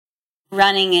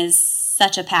running is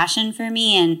such a passion for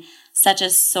me and such a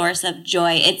source of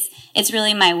joy. It's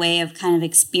really my way of kind of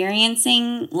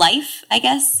experiencing life, I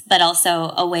guess, but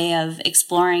also a way of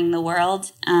exploring the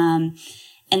world. And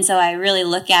so I really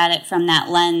look at it from that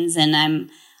lens, and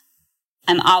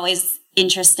I'm always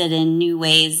interested in new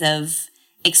ways of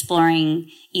exploring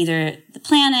either the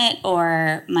planet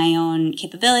or my own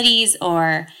capabilities,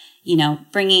 or,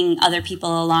 bringing other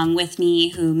people along with me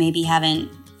who maybe haven't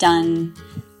done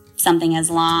something as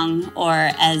long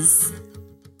or as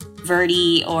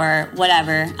verty or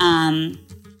whatever. And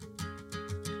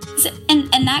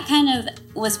that kind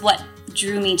of was what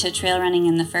drew me to trail running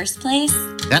in the first place.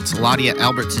 That's Ladia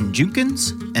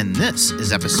Albertson-Junkans, and this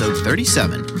is episode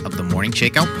 37 of the Morning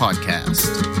Shakeout Podcast.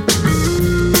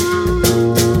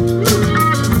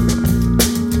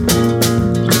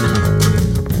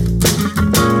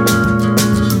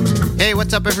 Hey,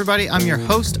 what's up, everybody? I'm your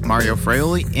host, Mario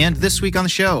Fraioli, and this week on the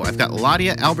show, I've got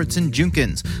Ladia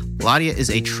Albertson-Junkans. Ladia is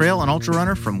a trail and ultra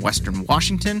runner from Western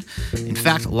Washington. In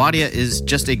fact, Ladia is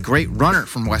just a great runner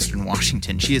from Western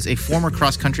Washington. She is a former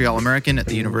cross-country All-American at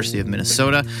the University of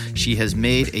Minnesota. She has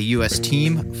made a U.S.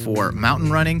 team for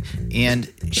mountain running,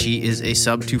 and she is a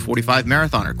sub-245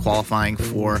 marathoner qualifying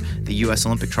for the U.S.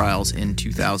 Olympic trials in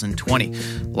 2020.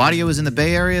 Ladia was in the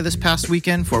Bay Area this past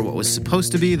weekend for what was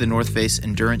supposed to be the North Face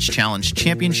Endurance Challenge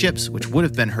Championships, which would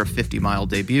have been her 50-mile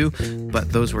debut,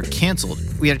 but those were canceled.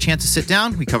 We had a chance to sit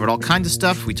down. We covered all kinds of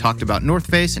stuff. We talked about North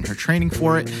Face and her training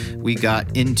for it. We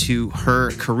got into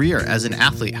her career as an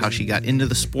athlete, how she got into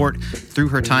the sport through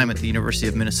her time at the University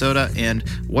of Minnesota, and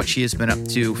what she has been up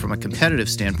to from a competitive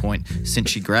standpoint since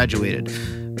she graduated.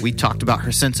 We talked about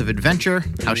her sense of adventure,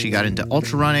 how she got into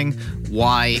ultra running,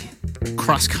 why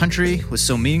cross country was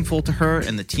so meaningful to her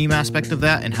and the team aspect of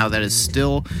that, and how that is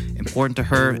still important to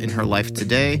her in her life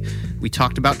today. We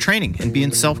talked about training and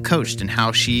being self-coached and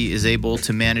how she is able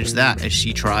to manage that as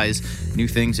she tries new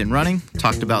things in running.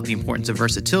 Talked about the importance of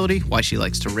versatility, why she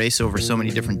likes to race over so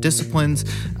many different disciplines,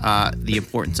 the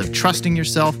importance of trusting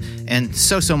yourself, and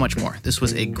so much more. This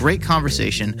was a great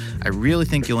conversation. I really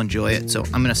think you'll enjoy it. So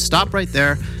I'm going to stop right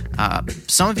there.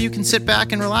 Some of you can sit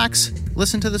back and relax,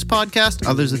 listen to this podcast.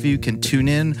 Others of you can tune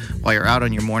in while you're out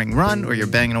on your morning run or you're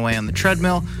banging away on the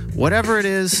treadmill. Whatever it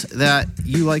is that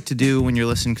you like to do when you're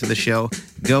listening to the show,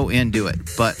 go and do it.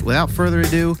 But without further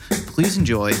ado, please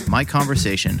enjoy my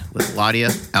conversation with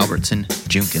Ladia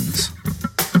Albertson-Junkans.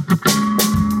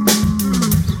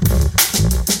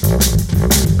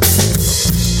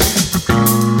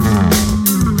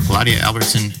 Ladia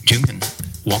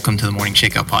Albertson-Junkans, welcome to the Morning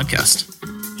Shakeout Podcast.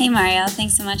 Hey, Mario.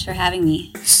 Thanks so much for having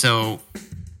me. So,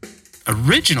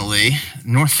 originally,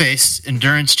 North Face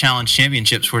Endurance Challenge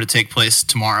Championships were to take place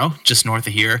tomorrow, just north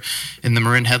of here in the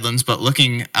Marin Headlands. But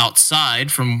looking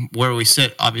outside from where we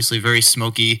sit, obviously very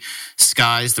smoky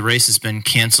skies. The race has been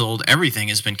canceled. Everything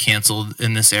has been canceled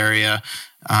in this area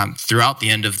throughout the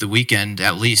end of the weekend,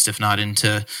 at least, if not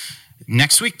into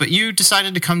next week. But you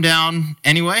decided to come down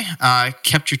anyway,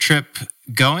 kept your trip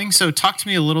going. So talk to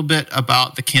me a little bit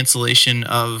about the cancellation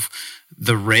of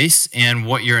the race and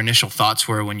what your initial thoughts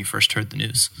were when you first heard the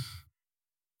news.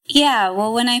 Yeah,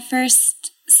 well, when I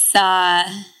first saw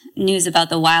news about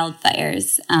the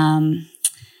wildfires,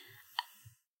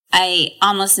 I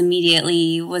almost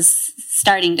immediately was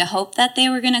starting to hope that they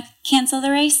were going to cancel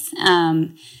the race,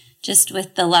 just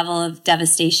with the level of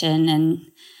devastation and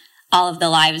all of the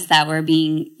lives that were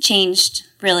being changed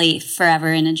really forever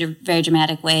in a very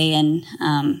dramatic way, and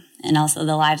also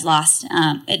the lives lost.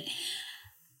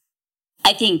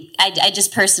 I think I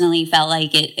just personally felt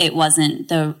like it wasn't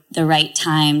the right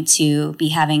time to be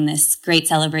having this great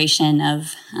celebration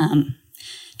of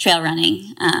trail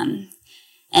running.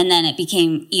 And then it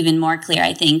became even more clear,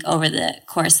 I think, over the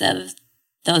course of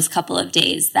those couple of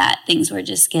days that things were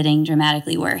just getting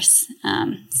dramatically worse.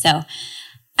 So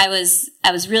I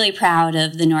was really proud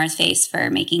of the North Face for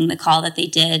making the call that they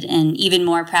did, and even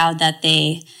more proud that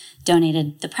they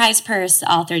donated the prize purse,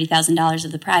 all $30,000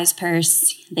 of the prize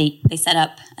purse. They set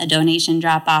up a donation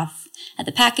drop-off at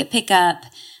the packet pickup.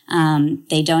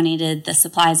 They donated the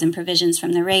supplies and provisions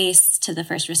from the race to the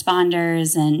first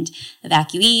responders and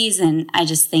evacuees, and I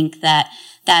just think that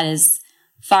is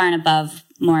far and above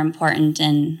more important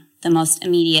and the most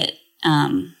immediate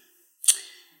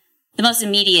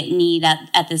need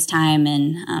at this time.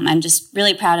 And I'm just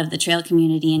really proud of the trail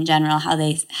community in general, how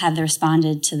they have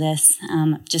responded to this.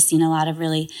 I've just seen a lot of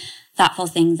really thoughtful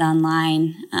things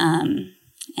online,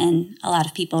 and a lot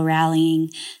of people rallying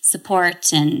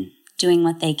support and doing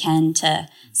what they can to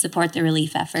support the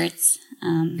relief efforts.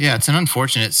 Yeah, it's an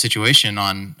unfortunate situation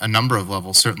on a number of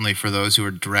levels, certainly for those who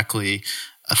are directly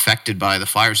affected by the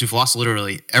fires, who've lost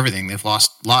literally everything. They've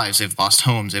lost lives, they've lost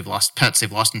homes, they've lost pets,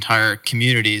 they've lost entire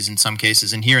communities in some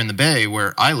cases. And here in the Bay,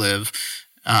 where I live,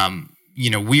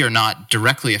 we are not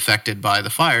directly affected by the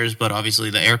fires, but obviously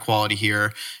the air quality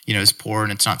here, is poor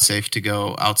and it's not safe to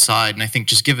go outside. And I think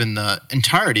just given the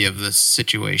entirety of this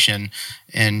situation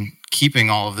and keeping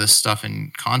all of this stuff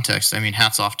in context, I mean,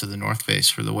 hats off to the North Face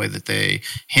for the way that they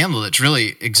handled it. It's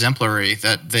really exemplary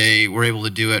that they were able to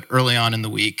do it early on in the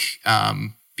week,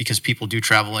 because people do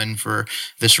travel in for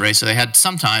this race. So they had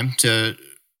some time to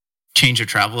change their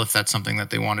travel if that's something that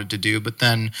they wanted to do. But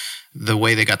then the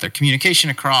way they got their communication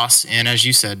across, and as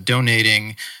you said,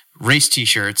 donating race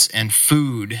t-shirts and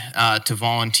food to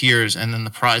volunteers, and then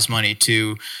the prize money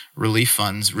to relief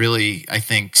funds, really, I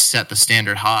think, set the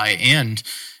standard high and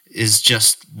is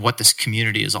just what this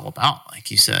community is all about, like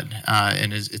you said.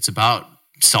 And it's about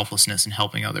selflessness and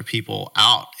helping other people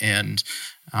out. And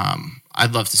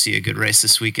I'd love to see a good race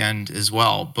this weekend as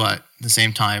well. But at the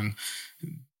same time,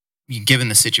 given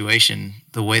the situation,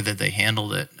 the way that they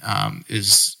handled it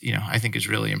is, I think is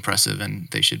really impressive, and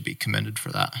they should be commended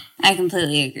for that. I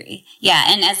completely agree. Yeah,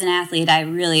 and as an athlete, I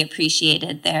really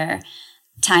appreciated their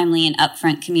timely and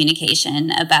upfront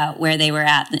communication about where they were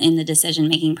at in the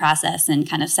decision-making process and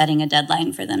kind of setting a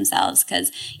deadline for themselves,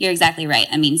 because you're exactly right.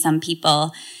 I mean, some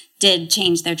people did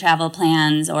change their travel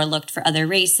plans or looked for other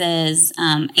races,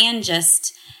 and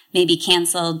just maybe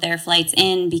canceled their flights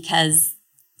in because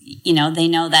they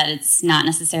know that it's not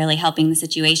necessarily helping the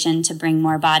situation to bring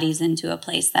more bodies into a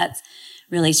place that's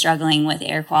really struggling with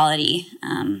air quality.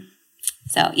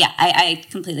 I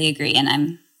completely agree.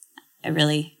 And I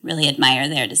really, really admire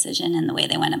their decision and the way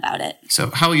they went about it.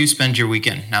 So how will you spend your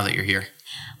weekend now that you're here?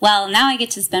 Well, now I get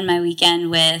to spend my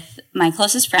weekend with my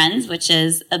closest friends, which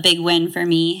is a big win for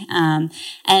me.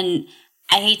 And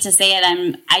I hate to say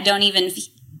it, I don't even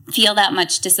feel that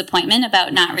much disappointment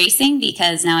about not racing,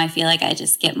 because now I feel like I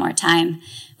just get more time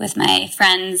with my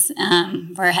friends.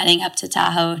 We're heading up to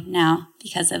Tahoe now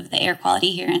because of the air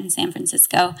quality here in San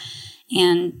Francisco.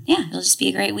 And yeah, it'll just be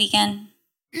a great weekend.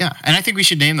 Yeah, and I think we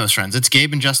should name those friends. It's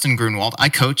Gabe and Justin Grunwald. I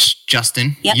coached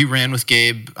Justin. Yep. You ran with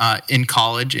Gabe in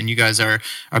college, and you guys are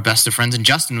best of friends. And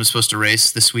Justin was supposed to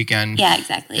race this weekend, yeah,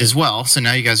 exactly, as well. So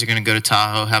now you guys are going to go to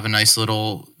Tahoe, have a nice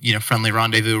little, friendly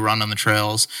rendezvous, run on the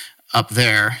trails up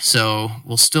there. So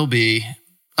we'll still be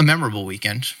a memorable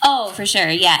weekend. Oh, for sure.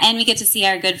 Yeah. And we get to see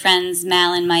our good friends,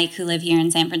 Mal and Mike, who live here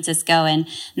in San Francisco. And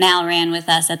Mal ran with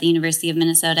us at the University of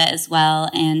Minnesota as well.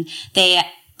 And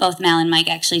both Mal and Mike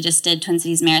actually just did Twin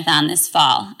Cities Marathon this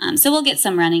fall. So we'll get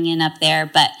some running in up there,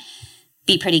 but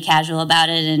be pretty casual about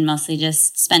it and mostly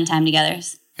just spend time together.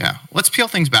 Yeah. Let's peel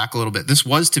things back a little bit. This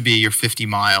was to be your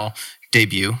 50-mile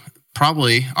debut.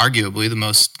 Probably, arguably, the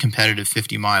most competitive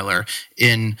 50-miler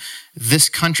in this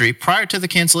country. Prior to the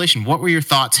cancellation, what were your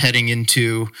thoughts heading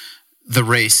into the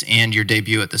race and your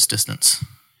debut at this distance?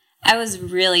 I was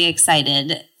really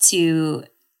excited to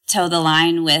toe the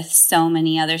line with so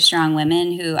many other strong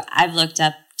women who I've looked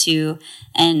up to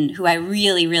and who I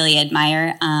really, really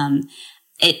admire.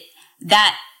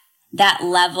 That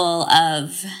level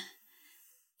of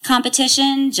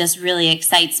competition just really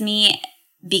excites me,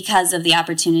 because of the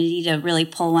opportunity to really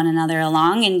pull one another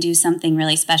along and do something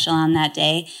really special on that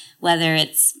day, whether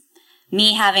it's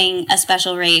me having a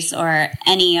special race or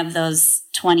any of those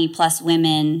 20 plus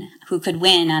women who could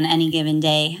win on any given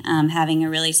day, having a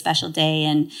really special day,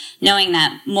 and knowing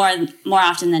that more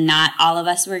often than not, all of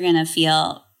us were going to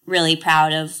feel really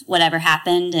proud of whatever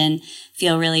happened and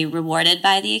feel really rewarded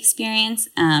by the experience.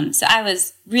 So I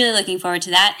was really looking forward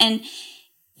to that. And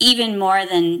even more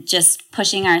than just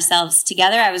pushing ourselves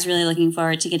together, I was really looking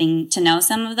forward to getting to know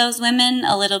some of those women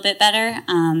a little bit better.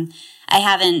 I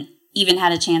haven't even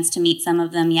had a chance to meet some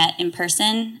of them yet in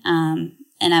person.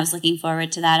 And I was looking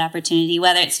forward to that opportunity,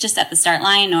 whether it's just at the start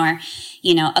line or,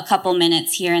 a couple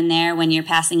minutes here and there when you're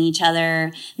passing each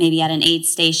other, maybe at an aid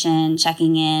station,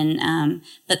 checking in.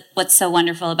 But what's so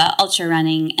wonderful about ultra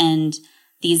running and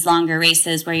these longer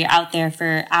races where you're out there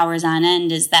for hours on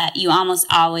end is that you almost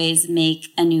always make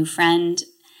a new friend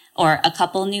or a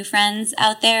couple new friends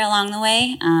out there along the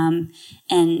way. And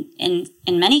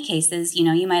in many cases,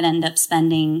 you might end up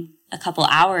spending a couple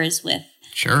hours with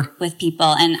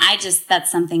people. And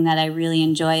that's something that I really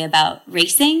enjoy about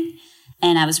racing.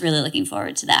 And I was really looking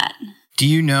forward to that. Do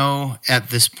you know at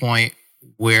this point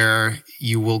where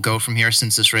you will go from here,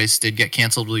 since this race did get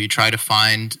canceled? Will you try to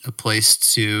find a place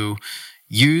to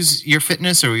use your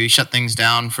fitness, or will you shut things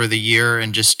down for the year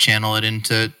and just channel it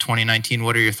into 2019?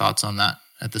 What are your thoughts on that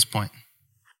at this point?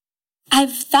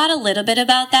 I've thought a little bit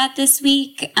about that this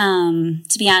week.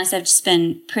 To be honest, I've just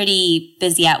been pretty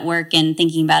busy at work and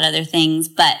thinking about other things,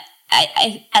 but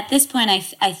at this point,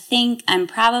 I think I'm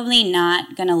probably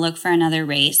not going to look for another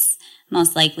race,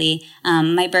 most likely.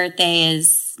 My birthday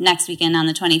is next weekend on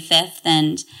the 25th,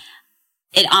 and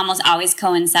it almost always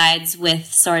coincides with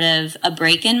sort of a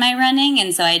break in my running.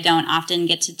 And so I don't often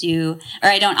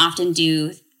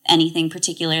do anything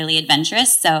particularly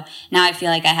adventurous. So now I feel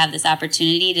like I have this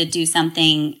opportunity to do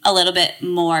something a little bit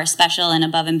more special and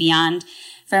above and beyond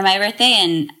for my birthday.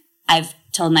 And I've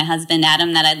told my husband,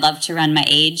 Adam, that I'd love to run my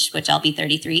age, which I'll be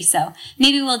 33. So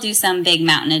maybe we'll do some big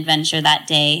mountain adventure that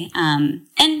day. And,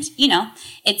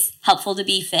 it's helpful to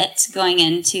be fit going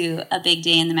into a big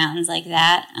day in the mountains like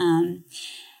that.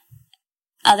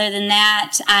 Other than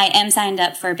that, I am signed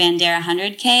up for Bandera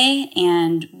 100K,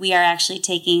 and we are actually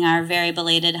taking our very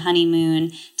belated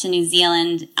honeymoon to New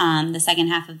Zealand the second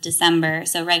half of December,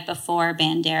 so right before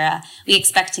Bandera. We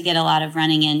expect to get a lot of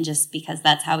running in just because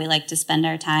that's how we like to spend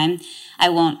our time. I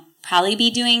won't probably be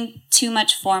doing too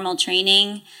much formal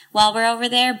training while we're over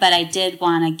there, but I did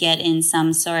want to get in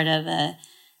some sort of a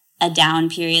down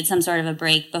period, some sort of a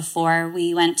break before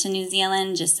we went to New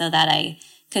Zealand, just so that I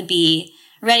could be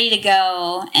ready to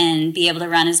go and be able to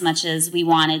run as much as we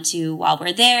wanted to while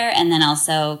we're there, and then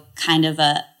also kind of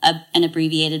an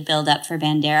abbreviated build-up for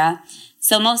Bandera.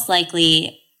 So most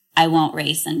likely, I won't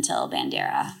race until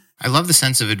Bandera. I love the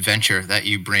sense of adventure that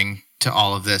you bring to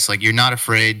all of this. Like, you're not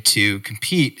afraid to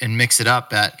compete and mix it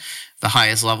up at the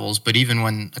highest levels, but even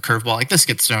when a curveball like this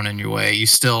gets thrown in your way, you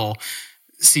still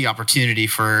see opportunity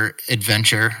for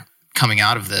adventure coming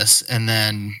out of this. And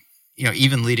then,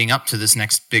 even leading up to this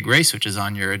next big race, which is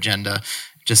on your agenda,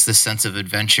 just this sense of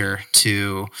adventure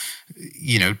to,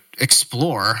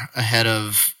 explore ahead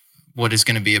of what is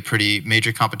going to be a pretty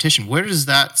major competition. Where does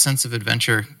that sense of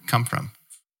adventure come from?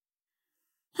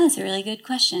 That's a really good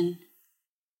question.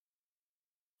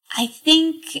 I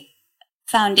think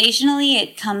foundationally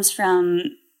it comes from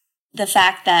the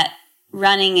fact that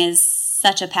running is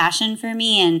such a passion for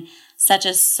me and such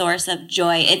a source of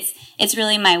joy. It's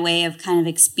really my way of kind of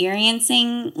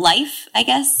experiencing life, I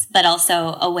guess, but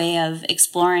also a way of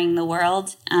exploring the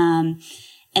world. And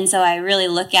so I really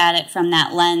look at it from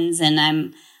that lens, and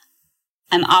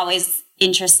I'm always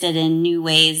interested in new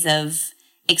ways of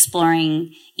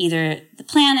exploring either the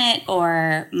planet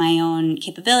or my own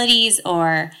capabilities,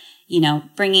 or,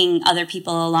 bringing other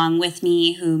people along with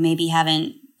me who maybe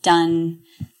haven't done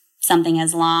something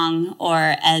as long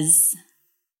or as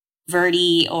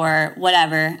verti or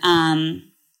whatever. And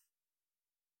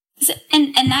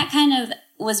that kind of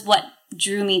was what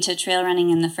drew me to trail running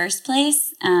in the first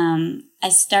place. I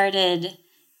started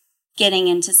getting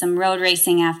into some road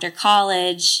racing after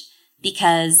college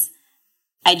because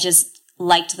I just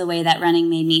liked the way that running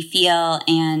made me feel,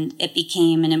 and it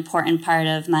became an important part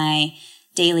of my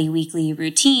daily, weekly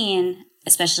routine,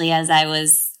 especially as I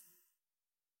was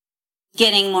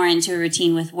getting more into a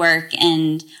routine with work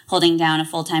and holding down a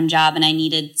full-time job, and I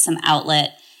needed some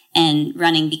outlet, and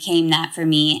running became that for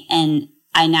me. And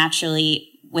I naturally,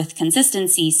 with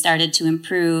consistency, started to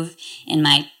improve in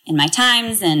my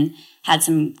times and had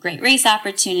some great race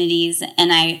opportunities.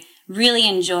 And I really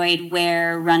enjoyed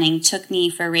where running took me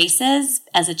for races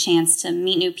as a chance to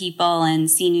meet new people and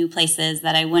see new places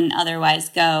that I wouldn't otherwise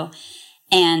go.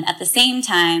 And at the same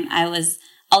time, I was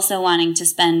also wanting to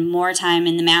spend more time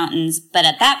in the mountains. But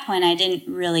at that point, I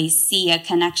didn't really see a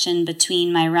connection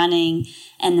between my running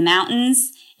and the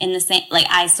mountains in the same,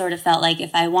 I sort of felt like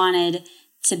if I wanted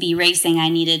to be racing, I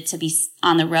needed to be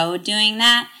on the road doing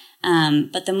that.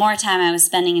 But the more time I was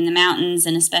spending in the mountains,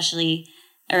 and especially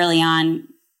early on,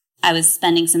 I was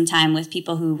spending some time with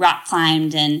people who rock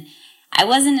climbed, and I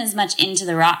wasn't as much into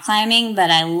the rock climbing,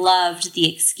 but I loved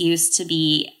the excuse to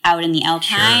be out in the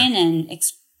alpine and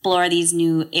explore these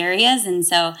new areas. And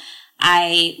so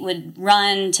I would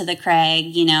run to the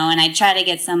crag, and I'd try to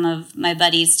get some of my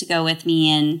buddies to go with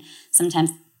me, and sometimes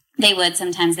they would,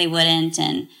 sometimes they wouldn't.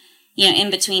 And,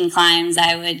 in between climbs,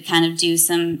 I would kind of do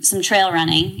some trail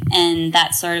running, and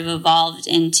that sort of evolved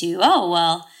into,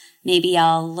 maybe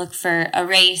I'll look for a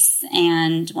race,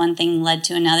 and one thing led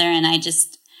to another. And I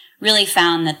just really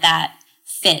found that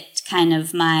fit kind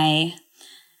of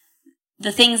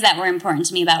the things that were important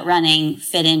to me about running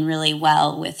fit in really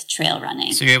well with trail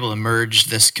running. So you're able to merge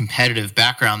this competitive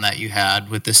background that you had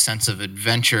with this sense of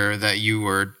adventure that you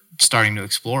were starting to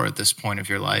explore at this point of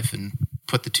your life and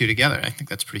put the two together. I think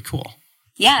that's pretty cool.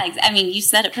 Yeah, you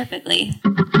said it perfectly.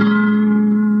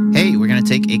 Hey, we're going to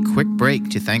take a quick break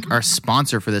to thank our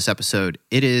sponsor for this episode.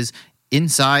 It is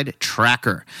Inside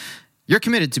Tracker. You're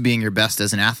committed to being your best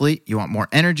as an athlete. You want more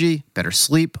energy, better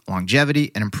sleep, longevity,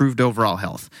 and improved overall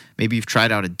health. Maybe you've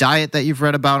tried out a diet that you've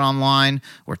read about online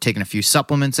or taken a few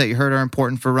supplements that you heard are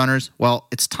important for runners. Well,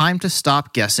 it's time to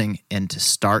stop guessing and to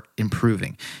start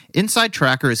improving. Inside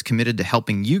Tracker is committed to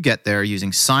helping you get there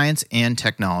using science and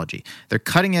technology. Their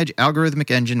cutting-edge algorithmic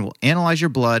engine will analyze your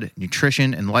blood,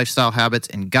 nutrition, and lifestyle habits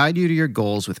and guide you to your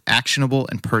goals with actionable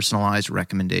and personalized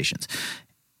recommendations.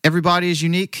 Everybody is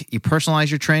unique. You personalize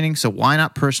your training, so why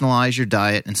not personalize your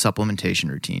diet and supplementation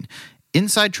routine?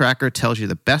 Inside Tracker tells you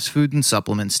the best foods and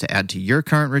supplements to add to your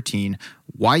current routine,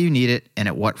 why you need it, and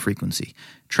at what frequency.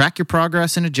 Track your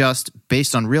progress and adjust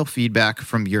based on real feedback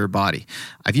from your body.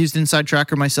 I've used Inside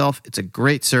Tracker myself. It's a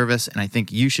great service, and I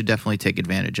think you should definitely take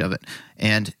advantage of it.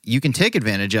 And you can take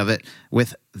advantage of it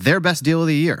with their best deal of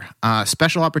the year.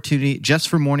 Special opportunity just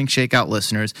for Morning Shakeout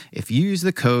listeners. If you use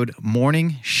the code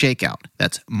Morning Shakeout,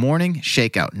 that's Morning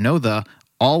Shakeout,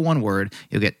 all one word,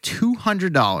 you'll get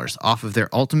 $200 off of their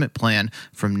ultimate plan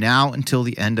from now until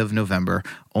the end of November,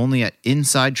 only at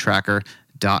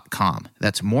InsideTracker.com.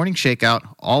 That's Morning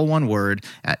Shakeout, all one word,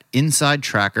 at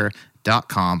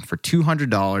InsideTracker.com for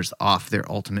 $200 off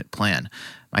their ultimate plan.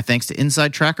 My thanks to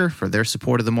Inside Tracker for their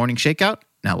support of the Morning Shakeout.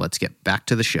 Now let's get back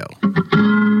to the show.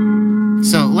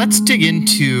 So let's dig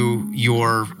into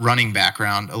your running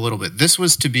background a little bit. This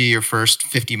was to be your first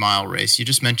 50-mile race. You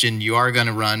just mentioned you are going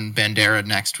to run Bandera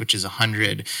next, which is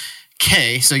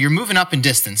 100K. So you're moving up in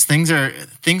distance. Things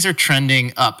are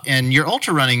trending up, and your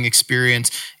ultra running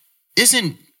experience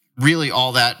isn't really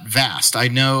all that vast. I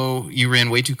know you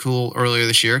ran Way Too Cool earlier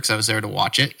this year because I was there to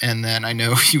watch it, and then I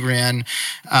know you ran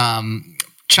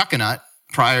Chuckanut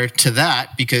prior to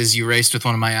that because you raced with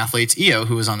one of my athletes, Io,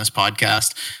 who was on this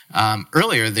podcast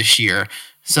earlier this year.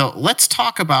 So let's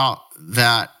talk about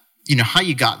that, how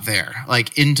you got there,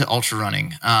 like into ultra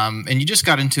running. And you just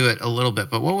got into it a little bit,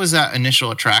 but what was that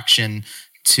initial attraction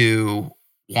to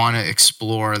want to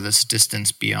explore this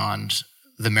distance beyond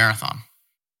the marathon?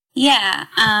 Yeah,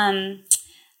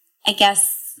 I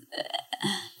guess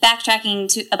backtracking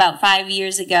to about 5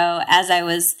 years ago, as I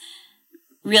was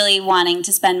really wanting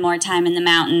to spend more time in the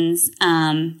mountains,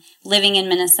 living in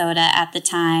Minnesota at the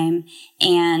time,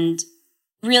 and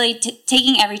really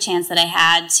taking every chance that I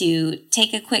had to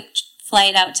take a quick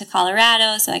flight out to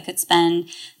Colorado so I could spend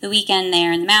the weekend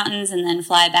there in the mountains and then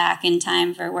fly back in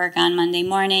time for work on Monday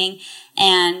morning.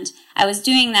 And I was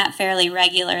doing that fairly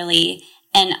regularly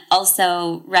and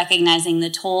also recognizing the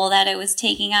toll that it was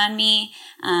taking on me.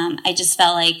 I just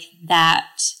felt like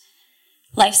that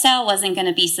lifestyle wasn't going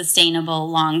to be sustainable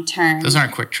long term. Those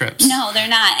aren't quick trips. No, they're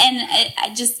not. And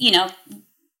I just,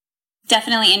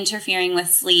 definitely interfering with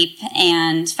sleep,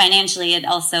 and financially it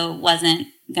also wasn't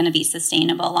going to be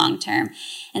sustainable long term.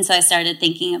 And so I started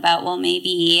thinking about, well,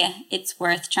 maybe it's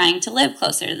worth trying to live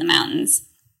closer to the mountains.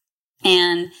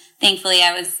 And thankfully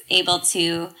I was able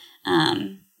to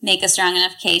make a strong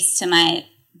enough case to my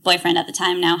boyfriend at the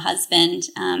time, now husband.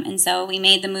 And so we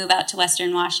made the move out to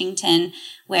Western Washington,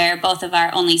 where both of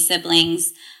our only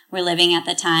siblings were living at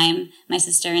the time. My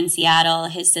sister in Seattle,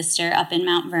 his sister up in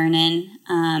Mount Vernon.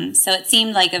 So it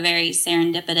seemed like a very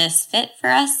serendipitous fit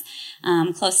for us.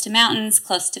 Close to mountains,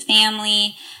 close to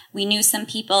family. We knew some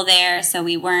people there, so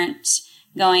we weren't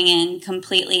going in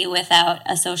completely without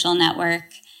a social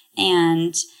network.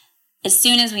 And as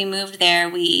soon as we moved there,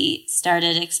 we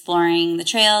started exploring the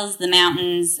trails, the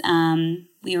mountains.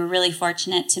 We were really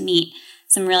fortunate to meet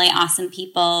some really awesome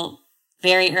people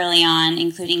very early on,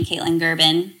 including Caitlin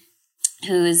Gerben,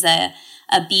 who is a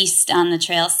beast on the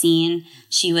trail scene.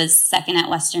 She was second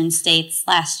at Western States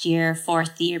last year,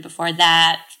 fourth the year before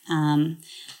that,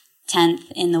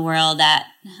 10th in the world at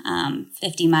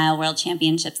 50-mile world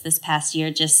championships this past year.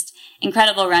 Just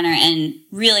incredible runner and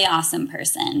really awesome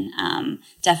person.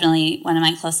 Definitely one of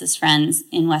my closest friends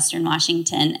in Western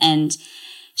Washington. And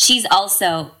she's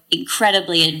also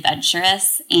incredibly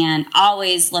adventurous and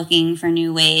always looking for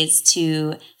new ways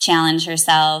to challenge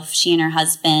herself. She and her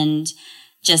husband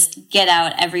just get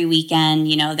out every weekend.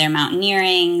 They're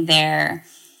mountaineering, they're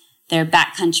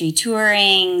backcountry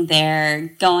touring,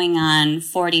 they're going on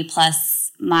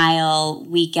 40-plus mile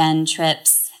weekend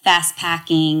trips, fast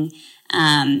packing.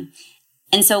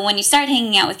 And so when you start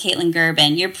hanging out with Caitlin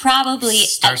Gerben, you're probably...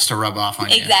 Starts to rub off on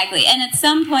you. Exactly. And at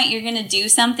some point, you're going to do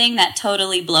something that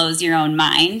totally blows your own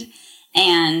mind.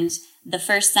 And the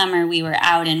first summer we were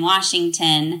out in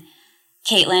Washington,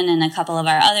 Caitlin and a couple of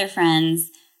our other friends,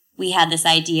 we had this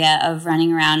idea of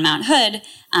running around Mount Hood,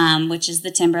 which is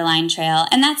the Timberline Trail.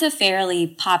 And that's a fairly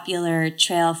popular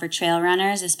trail for trail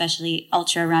runners, especially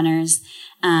ultra runners.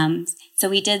 So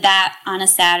we did that on a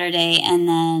Saturday, and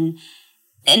then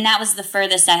and that was the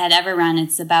furthest I had ever run.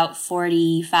 It's about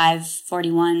 45,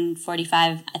 41,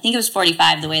 45. I think it was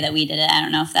 45 the way that we did it. I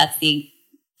don't know if that's the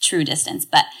true distance,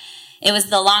 but it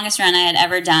was the longest run I had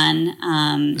ever done.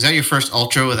 Was that your first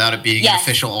ultra without it being an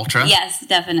official ultra? Yes,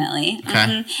 definitely. Okay.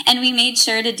 Mm-hmm. And we made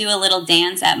sure to do a little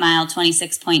dance at mile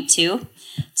 26.2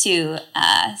 to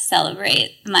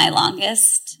celebrate my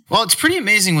longest. Well, it's pretty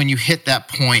amazing when you hit that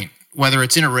point, whether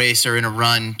it's in a race or in a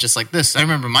run just like this. I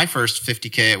remember my first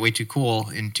 50K at Way Too Cool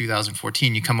in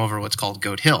 2014. You come over what's called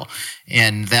Goat Hill,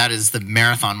 and that is the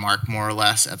marathon mark more or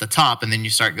less at the top, and then you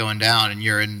start going down, and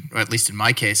you're in, or at least in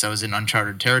my case, I was in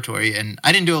uncharted territory, and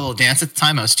I didn't do a little dance at the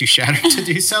time. I was too shattered to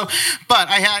do so, but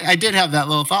I did have that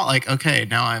little thought, like, okay,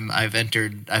 now I've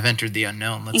entered the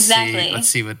unknown. Let's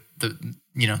see what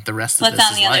the rest of what's this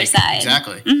on is the other like. side.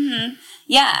 Exactly. Mm-hmm.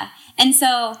 Yeah, and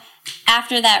so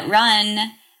after that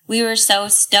run, we were so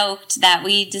stoked that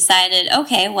we decided,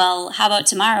 okay, well, how about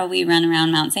tomorrow we run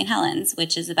around Mount St. Helens,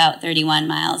 which is about 31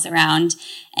 miles around,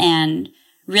 and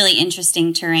really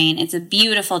interesting terrain. It's a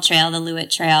beautiful trail, the Lewitt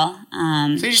Trail.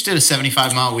 So you just did a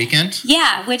 75-mile weekend?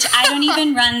 Yeah, which I don't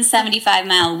even run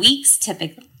 75-mile weeks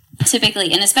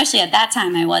typically, and especially at that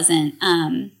time I wasn't.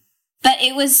 But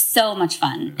it was so much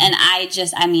fun, and I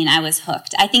was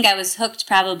hooked. I think I was hooked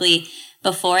probably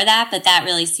before that, but that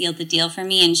really sealed the deal for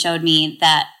me and showed me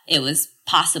that it was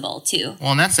possible too.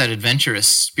 Well, and that's that adventurous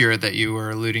spirit that you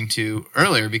were alluding to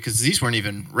earlier, because these weren't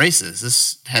even races.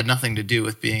 This had nothing to do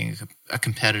with being a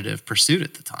competitive pursuit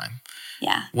at the time.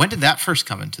 Yeah. When did that first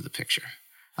come into the picture?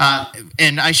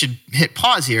 And I should hit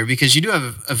pause here because you do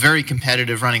have a very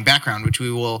competitive running background, which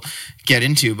we will get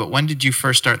into. But when did you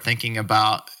first start thinking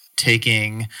about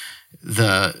taking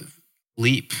the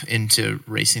leap into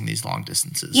racing these long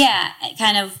distances? Yeah,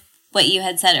 kind of what you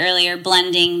had said earlier,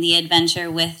 blending the adventure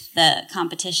with the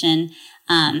competition.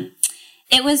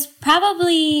 It was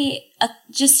probably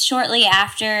just shortly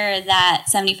after that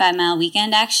 75-mile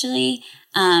weekend, actually.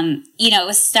 It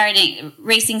was starting,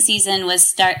 racing season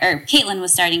Caitlin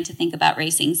was starting to think about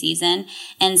racing season.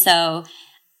 And so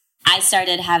I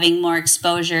started having more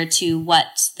exposure to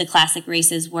what the classic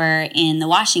races were in the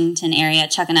Washington area,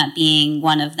 Chuckanut being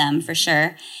one of them for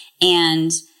sure.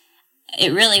 And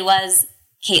it really was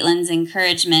Caitlin's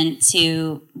encouragement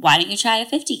to, why don't you try a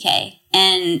 50K?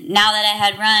 And now that I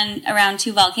had run around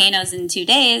 2 volcanoes in 2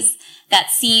 days, that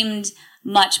seemed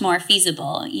much more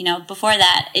feasible. Before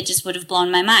that, it just would have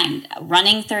blown my mind.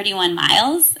 Running 31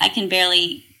 miles, I can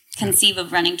barely conceive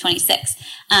of running 26.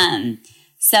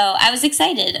 So I was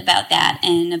excited about that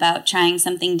and about trying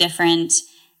something different,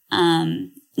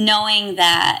 knowing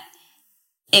that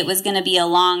it was going to be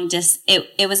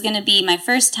it was going to be my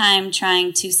first time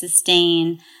trying to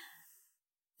sustain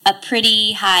a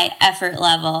pretty high effort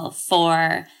level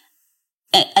for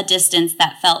a distance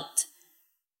that felt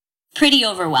pretty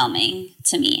overwhelming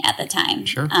to me at the time.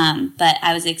 Sure. But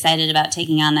I was excited about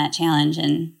taking on that challenge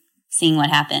and seeing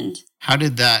what happened. How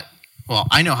did that... Well,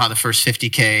 I know how the first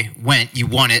 50K went. You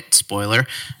won it, spoiler.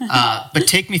 But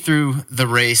take me through the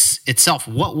race itself.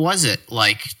 What was it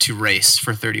like to race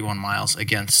for 31 miles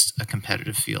against a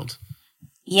competitive field?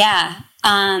 Yeah.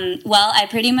 Well, I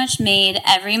pretty much made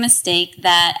every mistake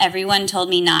that everyone told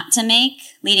me not to make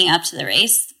leading up to the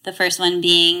race. The first one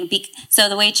being, so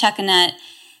the way Chuckanut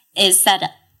is set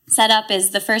up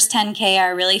is the first 10K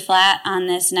are really flat on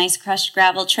this nice crushed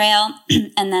gravel trail.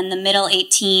 And then the middle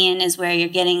 18 is where you're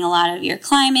getting a lot of your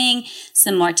climbing,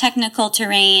 some more technical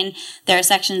terrain. There are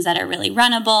sections that are really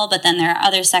runnable, but then there are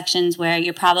other sections where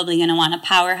you're probably going to want to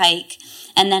power hike.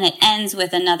 And then it ends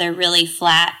with another really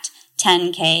flat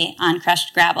 10K on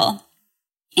crushed gravel.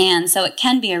 And so it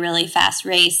can be a really fast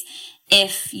race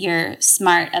if you're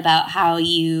smart about how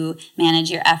you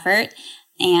manage your effort.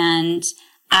 And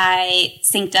I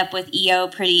synced up with EO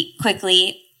pretty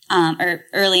quickly or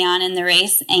early on in the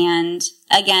race. And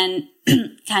again,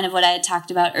 kind of what I had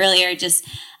talked about earlier, just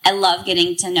I love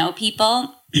getting to know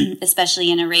people, especially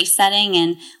in a race setting.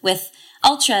 And with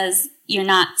ultras, you're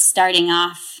not starting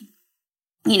off,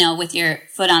 with your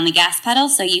foot on the gas pedal.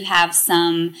 So you have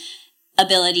some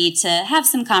ability to have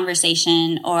some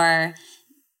conversation or,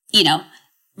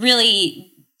 really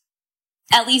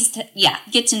at least,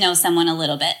 get to know someone a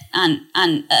little bit on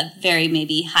a very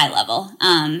maybe high level.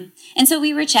 And so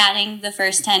we were chatting the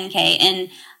first 10K, and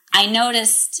I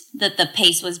noticed that the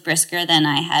pace was brisker than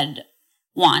I had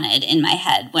wanted in my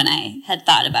head when I had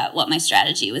thought about what my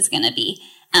strategy was going to be.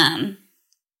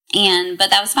 But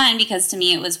that was fine because to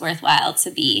me it was worthwhile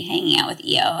to be hanging out with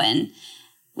EO, and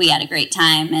we had a great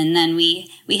time. And then we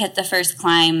hit the first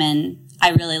climb, and I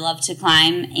really love to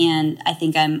climb, and I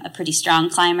think I'm a pretty strong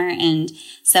climber. And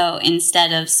so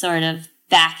instead of sort of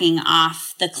backing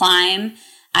off the climb,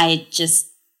 I just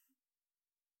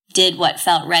did what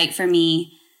felt right for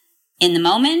me in the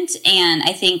moment. And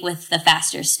I think with the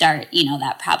faster start,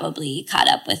 that probably caught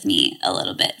up with me a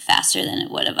little bit faster than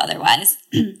it would have otherwise.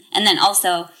 And then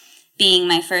also being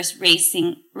my first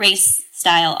race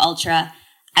style ultra,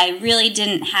 I really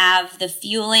didn't have the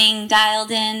fueling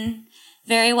dialed in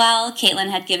very well.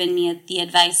 Caitlin had given me the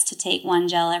advice to take one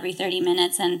gel every 30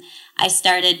 minutes, and I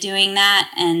started doing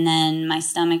that, and then my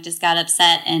stomach just got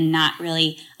upset, and not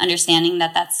really understanding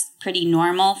that that's pretty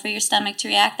normal for your stomach to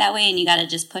react that way, and you got to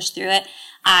just push through it.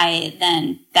 I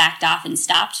then backed off and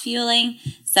stopped fueling,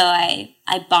 so I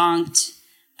bonked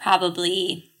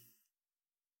probably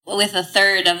with a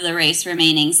third of the race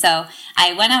remaining. So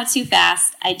I went out too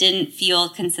fast. I didn't fuel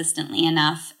consistently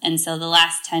enough, and so the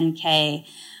last 10K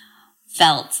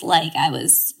felt like I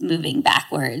was moving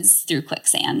backwards through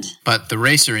quicksand. But the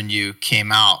racer in you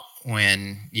came out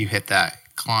when you hit that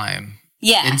climb.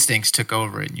 Yeah. Instincts took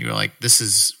over and you were like, this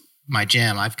is my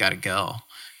jam. I've got to go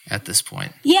at this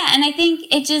point. Yeah. And I think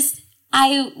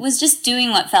I was just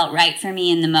doing what felt right for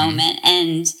me in the moment.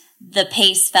 And the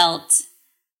pace felt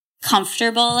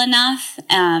comfortable enough.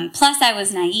 Plus I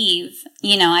was naive.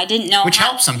 I didn't know. Which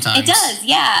helps sometimes. It does.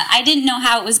 Yeah. I didn't know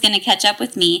how it was going to catch up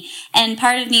with me. And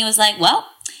part of me was like, well,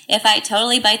 if I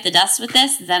totally bite the dust with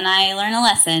this, then I learn a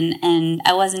lesson. And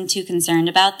I wasn't too concerned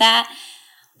about that.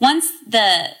 Once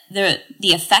the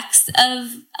effects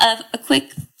of a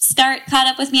quick start caught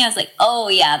up with me, I was like, oh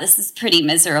yeah, this is pretty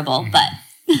miserable. But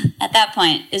at that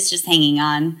point, it's just hanging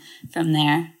on from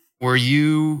there. Were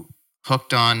you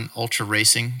hooked on ultra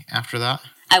racing after that?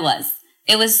 I was.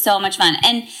 It was so much fun.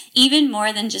 And even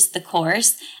more than just the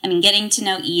course, getting to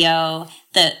know EO,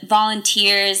 the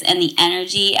volunteers and the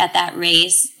energy at that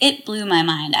race, it blew my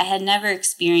mind. I had never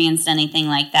experienced anything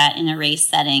like that in a race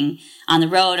setting on the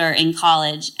road or in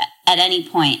college at any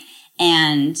point.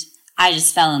 And I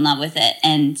just fell in love with it.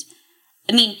 And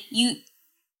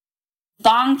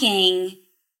bonking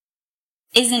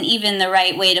isn't even the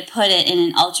right way to put it in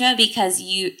an ultra, because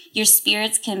your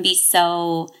spirits can be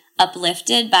so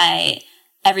uplifted by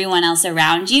everyone else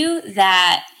around you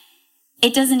that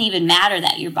it doesn't even matter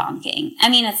that you're bonking.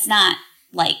 It's not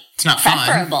it's not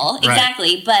preferable. Fun.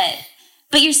 Exactly. Right.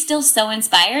 But you're still so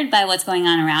inspired by what's going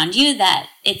on around you that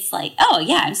it's like, oh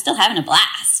yeah, I'm still having a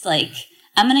blast.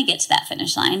 I'm going to get to that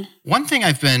finish line. One thing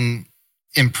I've been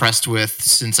impressed with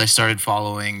since I started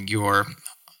following your,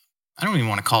 I don't even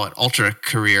want to call it ultra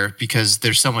career, because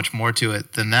there's so much more to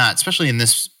it than that, especially in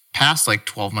this past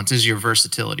 12 months, is your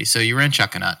versatility. So you ran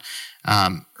Chuckanut.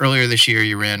 Earlier this year,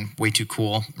 you ran Way Too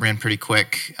Cool, ran pretty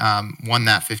quick, won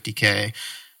that 50K.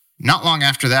 Not long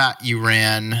after that, you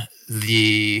ran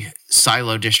the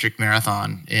Silo District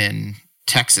Marathon in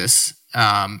Texas,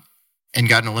 and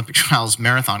got an Olympic Trials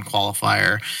marathon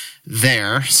qualifier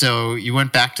there. So you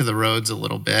went back to the roads a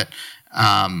little bit.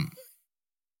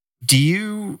 Do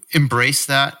you embrace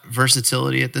that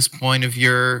versatility at this point of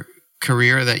your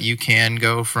career, that you can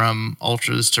go from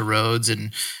ultras to roads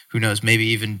and who knows, maybe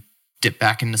even dip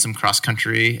back into some cross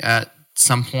country at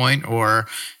some point? Or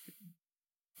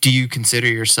do you consider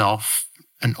yourself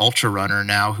an ultra runner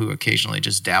now who occasionally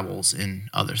just dabbles in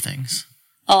other things?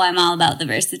 Oh, I'm all about the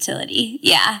versatility.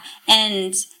 Yeah.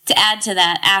 And to add to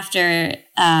that, after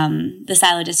the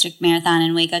Silo District Marathon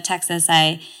in Waco, Texas,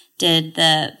 I did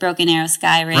the Broken Arrow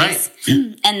Sky Race,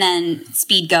 right. And then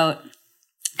Speed Goat,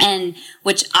 and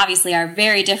which obviously are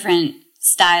very different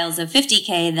styles of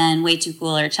 50K than Way Too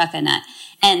Cool or Chuckanut.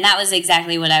 And that was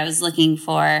exactly what I was looking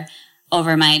for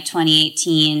over my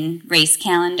 2018 race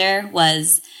calendar,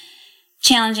 was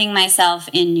challenging myself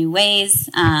in new ways.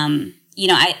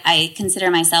 I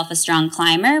consider myself a strong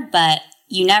climber, but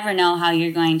you never know how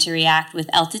you're going to react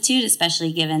with altitude,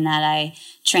 especially given that I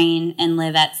train and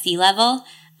live at sea level.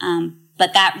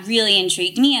 But that really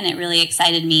intrigued me, and it really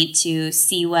excited me to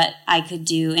see what I could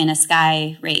do in a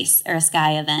sky race or a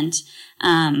sky event.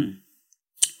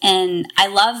 And I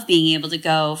love being able to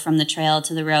go from the trail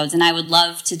to the roads, and I would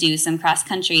love to do some cross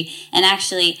country. And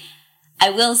actually,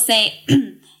 I will say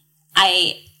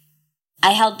I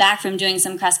held back from doing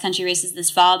some cross country races this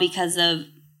fall because of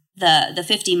the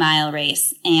 50-mile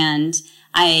race. And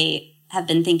I have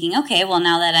been thinking, okay, well,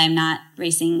 now that I'm not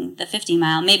racing the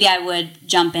 50-mile, maybe I would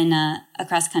jump in a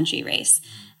cross country race,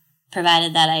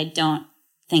 provided that I don't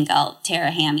think I'll tear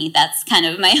a hammy. That's kind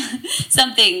of my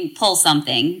pull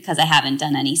something, because I haven't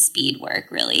done any speed work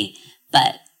really.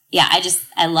 But yeah,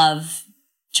 I love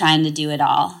trying to do it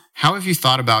all. How have you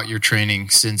thought about your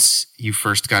training since you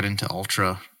first got into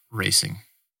ultra racing?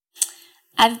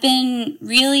 I've been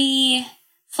really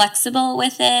flexible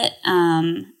with it.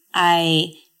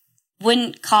 I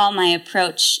wouldn't call my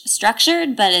approach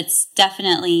structured, but it's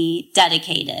definitely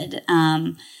dedicated.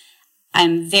 I'm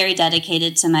very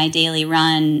dedicated to my daily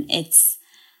run.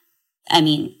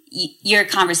 Your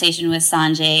conversation with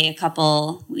Sanjay a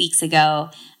couple weeks ago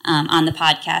on the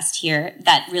podcast here,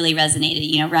 that really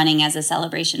resonated, running as a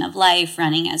celebration of life,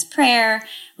 running as prayer,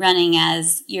 running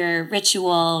as your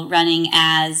ritual, running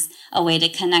as a way to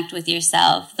connect with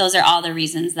yourself. Those are all the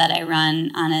reasons that I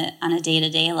run on a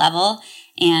day-to-day level.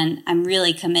 And I'm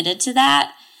really committed to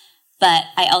that. But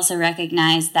I also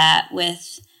recognize that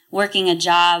with working a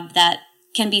job that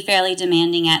can be fairly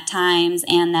demanding at times,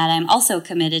 and that I'm also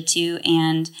committed to,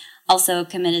 and also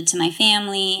committed to my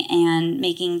family and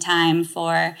making time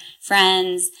for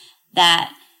friends,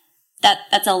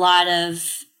 that's a lot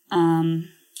of,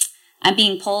 I'm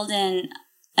being pulled in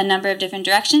a number of different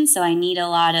directions. So I need a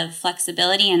lot of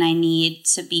flexibility, and I need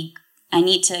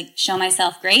to show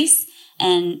myself grace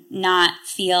and not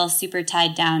feel super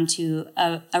tied down to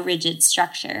a rigid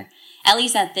structure, at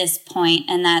least at this point.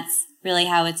 And that's really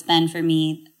how it's been for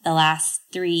me the last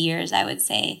 3 years, I would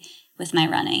say, with my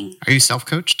running. Are you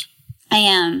self-coached? I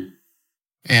am.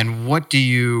 And what do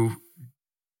you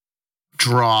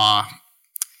draw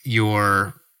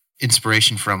your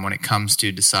inspiration from when it comes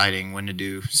to deciding when to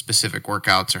do specific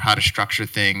workouts or how to structure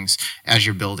things as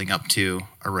you're building up to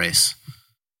a race?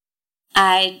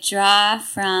 I draw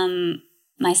from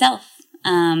myself.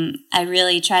 I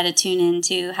really try to tune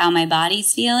into how my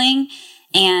body's feeling.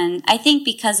 And I think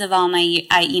because of all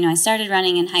I started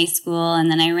running in high school, and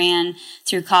then I ran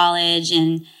through college,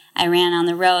 and I ran on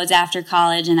the roads after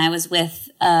college, and I was with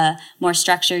a more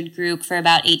structured group for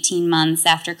about 18 months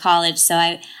after college. So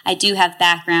I do have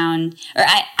background, or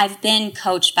I've been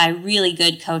coached by really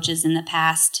good coaches in the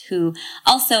past who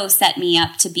also set me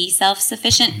up to be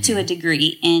self-sufficient to a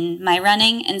degree in my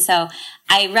running. And so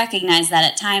I recognize that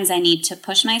at times I need to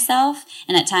push myself,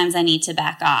 and at times I need to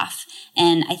back off.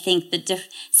 And I think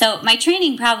so my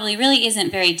training probably really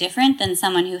isn't very different than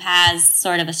someone who has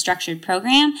sort of a structured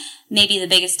program. Maybe the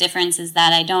biggest difference is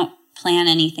that I don't plan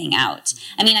anything out.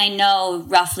 I mean, I know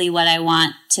roughly what I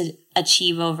want to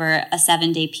achieve over a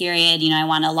 7-day period. I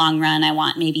want a long run. I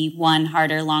want maybe one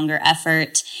harder, longer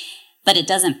effort, but it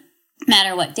doesn't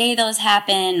matter what day those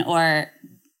happen, or,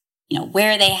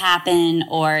 where they happen,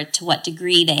 or to what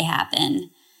degree they happen.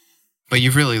 But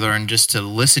you've really learned just to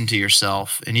listen to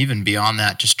yourself, and even beyond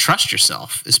that, just trust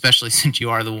yourself, especially since you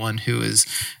are the one who is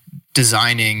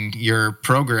designing your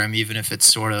program, even if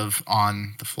it's sort of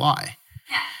on the fly.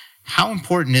 Yeah. How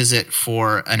important is it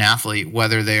for an athlete,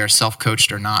 whether they are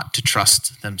self-coached or not, to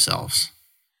trust themselves?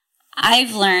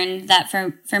 I've learned that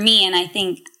for me, and I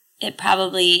think it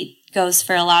probably goes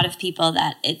for a lot of people,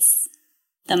 that it's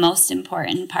the most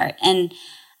important part. And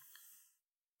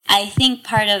I think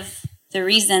part of the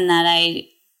reason that I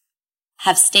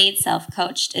have stayed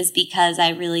self-coached is because I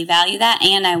really value that,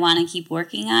 and I want to keep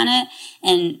working on it.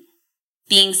 And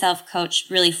being self-coached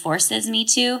really forces me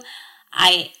to.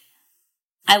 I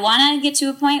want to get to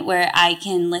a point where I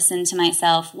can listen to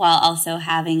myself while also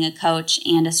having a coach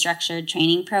and a structured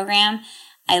training program.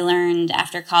 I learned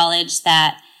after college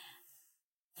that,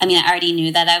 I already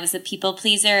knew that I was a people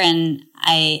pleaser, and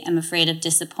I am afraid of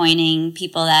disappointing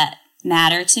people that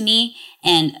matter to me,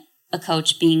 and a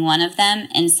coach being one of them.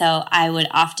 And so I would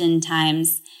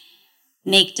oftentimes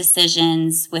make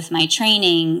decisions with my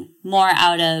training more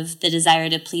out of the desire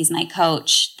to please my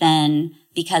coach than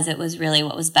because it was really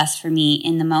what was best for me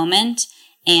in the moment.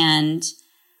 And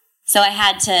so I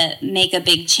had to make a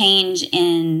big change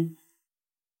in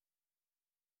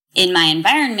my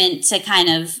environment to kind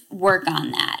of work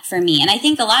on that for me. And I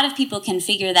think a lot of people can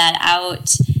figure out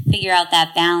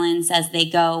that balance as they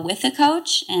go with a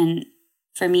coach. And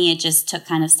for me, it just took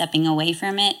kind of stepping away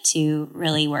from it to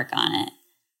really work on it.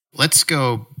 Let's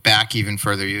go back even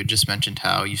further. You had just mentioned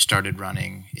how you started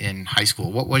running in high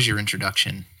school. What was your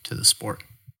introduction to the sport?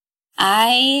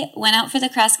 I went out for the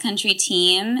cross-country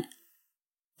team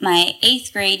my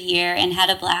 8th grade year and had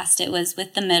a blast. It was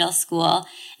with the middle school.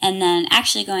 And then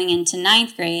actually going into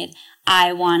 9th grade,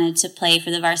 I wanted to play for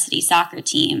the varsity soccer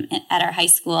team at our high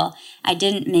school. I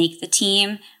didn't make the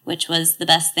team, which was the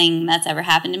best thing that's ever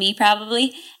happened to me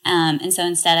probably. And so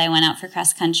instead I went out for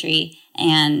cross country,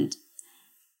 and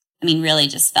really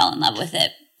just fell in love with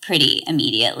it pretty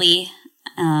immediately.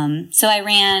 So I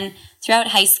ran throughout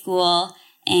high school,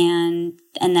 and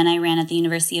then I ran at the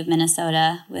University of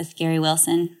Minnesota with Gary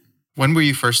Wilson. When were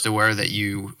you first aware that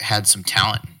you had some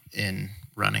talent in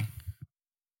running?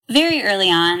 Very early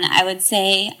on, I would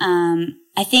say.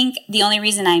 I think the only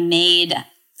reason I made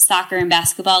soccer and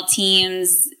basketball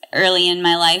teams early in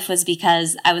my life was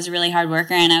because I was a really hard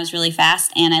worker and I was really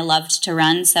fast and I loved to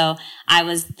run. So I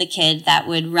was the kid that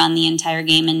would run the entire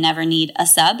game and never need a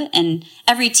sub. And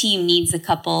every team needs a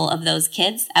couple of those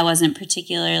kids. I wasn't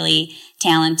particularly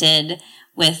talented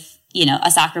with,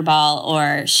 a soccer ball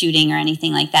or shooting or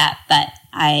anything like that, but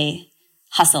I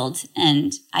hustled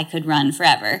and I could run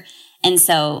forever. And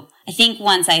so I think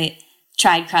once I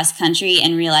tried cross country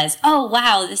and realized, oh,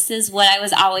 wow, this is what I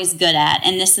was always good at.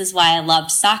 And this is why I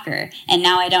loved soccer. And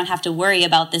now I don't have to worry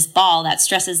about this ball that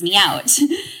stresses me out.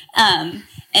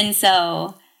 And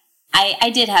so I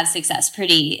did have success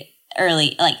pretty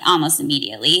early, like almost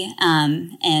immediately.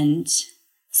 And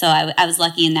so I was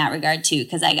lucky in that regard too,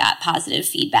 because I got positive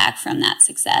feedback from that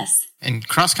success. And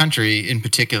cross country in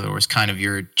particular was kind of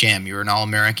your jam. You were an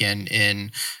All-American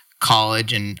in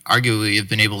college and arguably have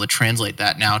been able to translate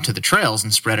that now to the trails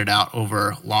and spread it out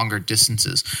over longer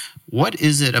distances. What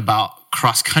is it about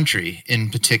cross country in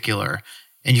particular,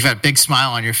 and you've got a big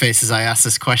smile on your face as I ask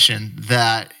this question,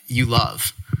 that you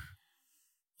love?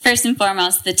 First and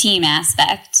foremost, the team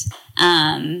aspect.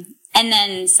 And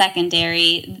then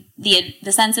secondary,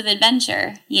 the sense of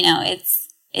adventure.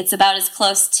 It's about as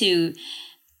close to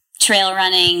trail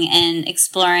running and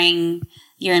exploring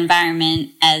your environment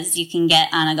as you can get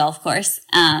on a golf course.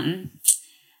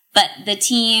 But the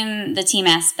team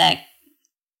aspect,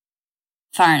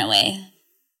 far and away,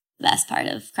 the best part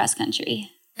of cross country.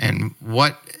 And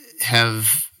what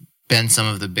have been some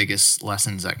of the biggest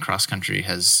lessons that cross country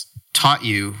has taught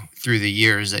you through the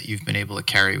years that you've been able to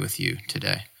carry with you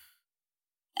today?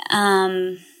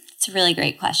 It's a really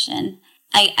great question.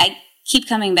 I keep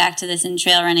coming back to this in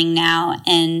trail running now,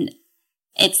 and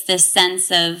it's this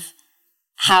sense of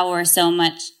how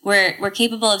we're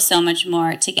capable of so much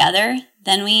more together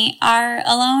than we are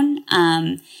alone.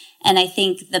 And I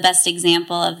think the best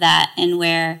example of that and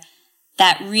where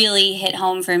that really hit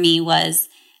home for me was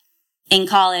in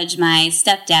college. My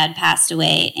stepdad passed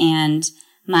away and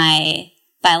my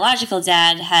biological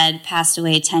dad had passed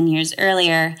away 10 years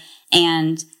earlier.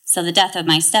 And so the death of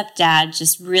my stepdad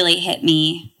just really hit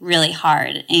me really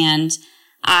hard. And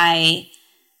I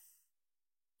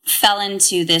fell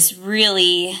into this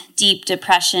really deep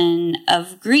depression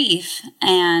of grief.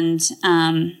 And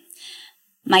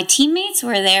my teammates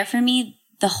were there for me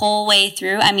the whole way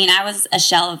through. I mean, I was a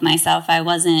shell of myself. I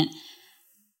wasn't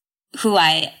who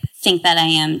I think that I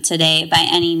am today by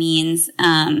any means.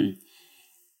 And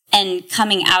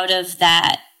coming out of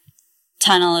that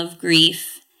tunnel of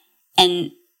grief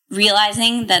and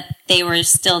realizing that they were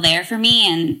still there for me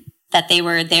and that they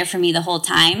were there for me the whole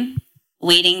time,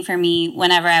 waiting for me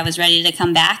whenever I was ready to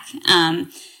come back. And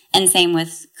same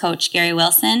with Coach Gary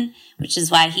Wilson, which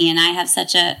is why he and I have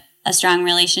such a strong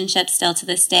relationship still to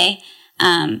this day.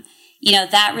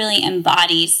 That really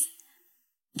embodies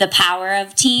the power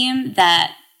of team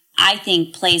that I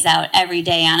think plays out every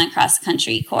day on a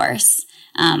cross-country course,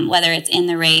 whether it's in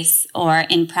the race or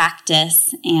in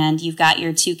practice, and you've got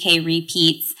your 2K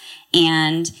repeats,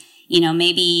 and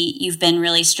maybe you've been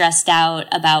really stressed out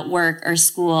about work or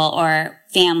school or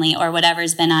family or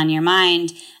whatever's been on your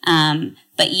mind.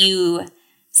 But you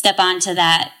step onto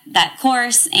that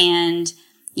course and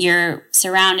you're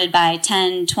surrounded by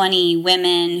 10, 20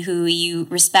 women who you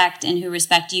respect and who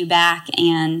respect you back.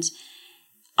 And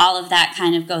all of that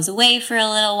kind of goes away for a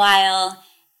little while.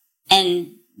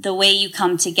 And the way you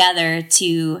come together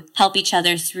to help each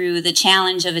other through the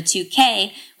challenge of a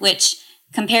 2K, which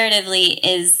comparatively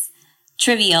is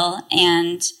trivial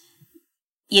and,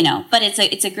 but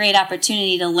it's a great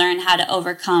opportunity to learn how to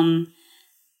overcome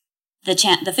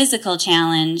the physical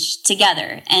challenge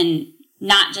together and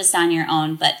not just on your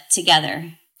own, but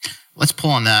together. Let's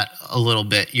pull on that a little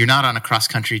bit. You're not on a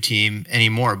cross-country team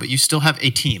anymore, but you still have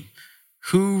a team.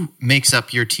 Who makes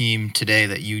up your team today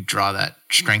that you draw that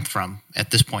strength from at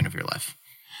this point of your life?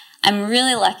 I'm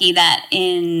really lucky that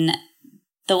in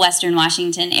the Western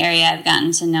Washington area, I've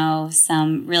gotten to know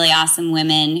some really awesome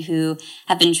women who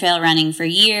have been trail running for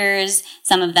years.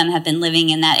 Some of them have been living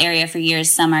in that area for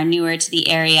years. Some are newer to the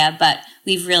area, but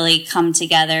we've really come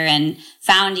together and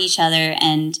found each other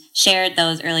and shared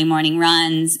those early morning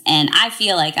runs. And I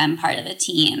feel like I'm part of a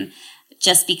team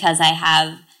just because I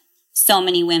have so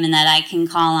many women that I can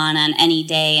call on any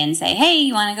day and say, hey,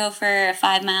 you want to go for a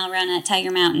 5-mile run at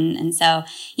Tiger Mountain? And so,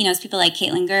 it's people like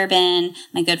Caitlin Gerben,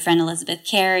 my good friend Elizabeth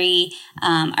Carey,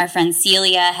 our friend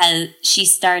Celia she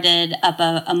started up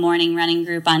a morning running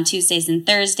group on Tuesdays and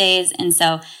Thursdays. And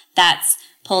so that's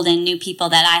pulled in new people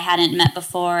that I hadn't met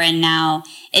before. And now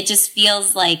it just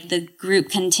feels like the group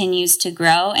continues to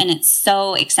grow, and it's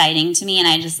so exciting to me, and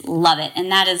I just love it.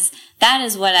 And that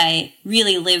is what I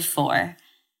really live for.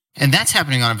 And that's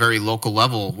happening on a very local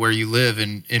level where you live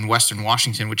in Western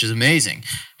Washington, which is amazing.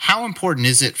 How important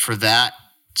is it for that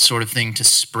sort of thing to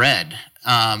spread?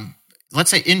 Let's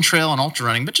say in trail and ultra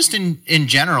running, but just in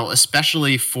general,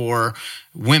 especially for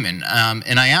women.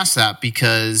 And I ask that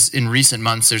because in recent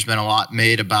months, there's been a lot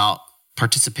made about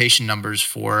participation numbers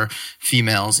for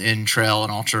females in trail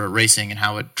and ultra racing and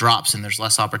how it drops and there's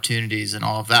less opportunities and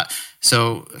all of that.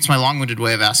 So it's my long-winded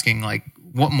way of asking, like,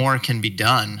 what more can be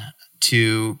done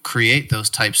to create those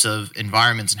types of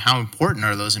environments, and how important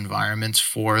are those environments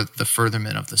for the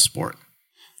furtherment of the sport?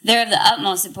 They're of the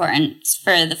utmost importance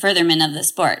for the furtherment of the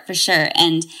sport, for sure.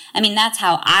 And I mean, that's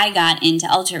how I got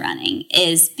into ultra running,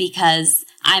 is because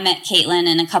I met Caitlin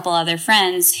and a couple other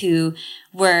friends who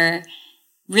were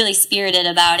really spirited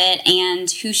about it and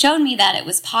who showed me that it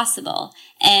was possible.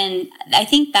 And I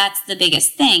think that's the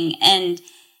biggest thing. And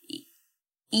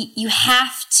you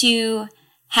have to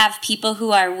have people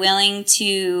who are willing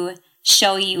to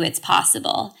show you it's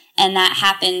possible. And that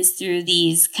happens through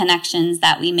these connections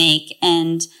that we make.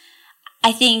 And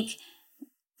I think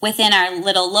within our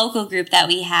little local group that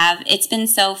we have, it's been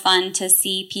so fun to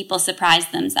see people surprise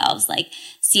themselves. Like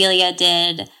Celia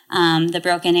did the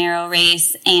Broken Arrow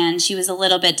race, and she was a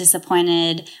little bit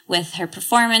disappointed with her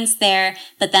performance there.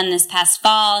 But then this past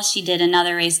fall, she did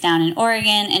another race down in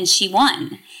Oregon, and she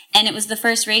won. And it was the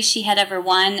first race she had ever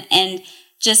won. And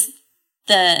just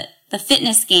the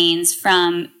fitness gains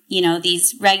from,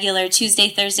 these regular Tuesday,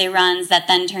 Thursday runs that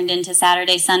then turned into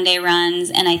Saturday, Sunday runs.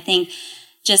 And I think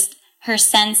just her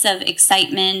sense of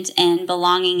excitement and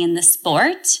belonging in the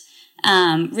sport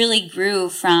really grew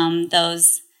from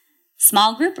those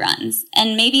small group runs.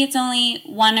 And maybe it's only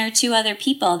one or two other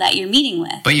people that you're meeting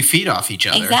with. But you feed off each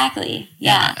other. Exactly.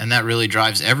 Yeah. And that really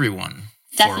drives everyone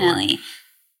Definitely.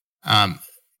 forward.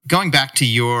 Going back to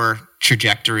your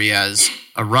trajectory as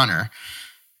a runner,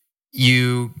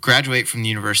 you graduate from the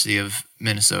University of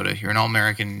Minnesota. You're an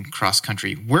All-American cross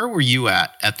country. Where were you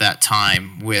at that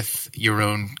time with your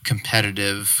own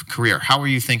competitive career? How were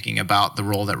you thinking about the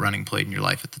role that running played in your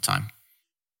life at the time?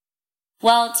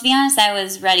 Well, to be honest, I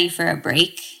was ready for a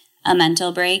break, a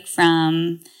mental break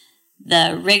from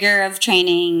the rigor of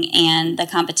training and the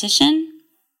competition.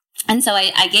 And so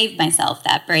I gave myself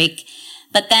that break.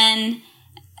 But then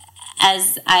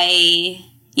as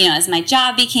as my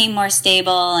job became more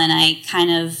stable and I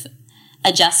kind of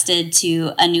adjusted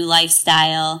to a new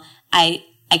lifestyle, I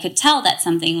could tell that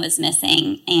something was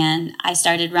missing, and I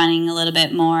started running a little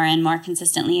bit more and more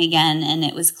consistently again, and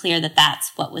it was clear that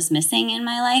that's what was missing in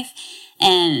my life.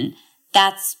 And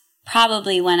that's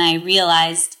probably when I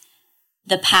realized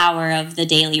the power of the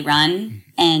daily run.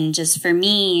 And just for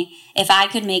me, if I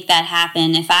could make that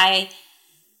happen, if I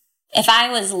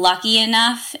was lucky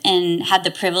enough and had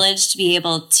the privilege to be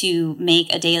able to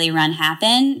make a daily run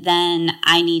happen, then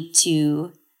I need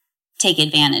to take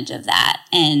advantage of that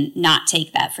and not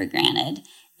take that for granted.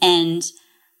 And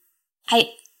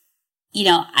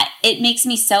it makes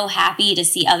me so happy to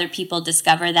see other people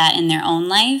discover that in their own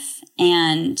life.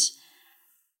 And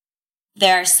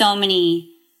there are so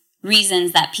many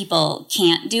reasons that people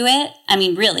can't do it. I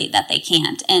mean, really, that they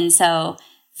can't. And so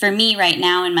for me right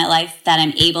now in my life that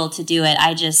I'm able to do it,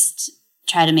 I just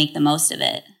try to make the most of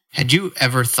it. Had you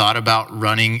ever thought about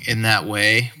running in that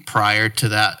way prior to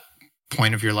that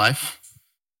point of your life,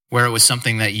 where it was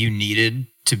something that you needed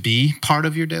to be part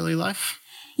of your daily life?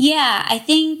 Yeah, I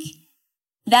think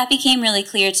that became really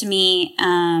clear to me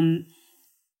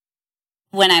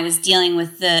when I was dealing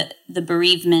with the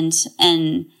bereavement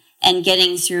and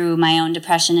getting through my own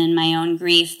depression and my own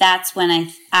grief. That's when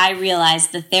I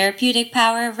realized the therapeutic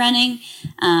power of running,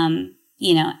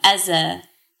 as a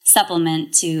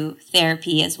supplement to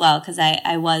therapy as well, because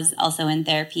I was also in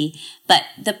therapy. But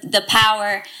the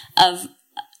power of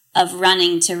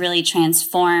running to really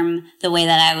transform the way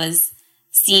that I was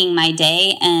seeing my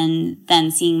day and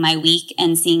then seeing my week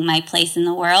and seeing my place in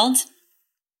the world.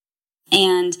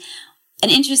 And an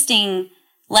interesting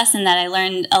lesson that I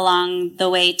learned along the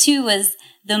way too was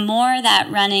the more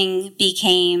that running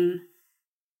became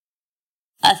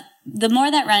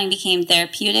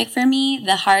therapeutic for me,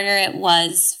 the harder it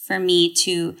was for me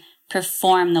to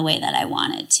perform the way that I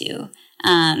wanted to.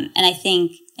 And I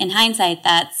think in hindsight,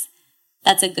 that's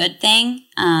a good thing.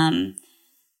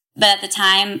 But at the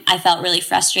time, I felt really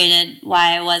frustrated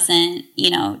why I wasn't,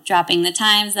 dropping the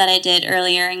times that I did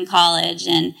earlier in college.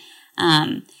 And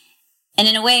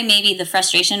in a way, maybe the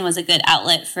frustration was a good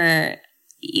outlet for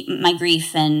my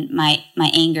grief and my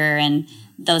anger and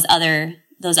those other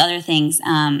things.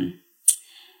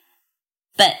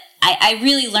 But I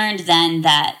really learned then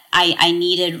that I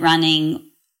needed running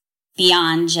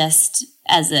beyond just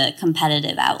as a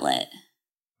competitive outlet.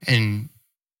 And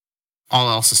all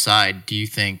else aside, do you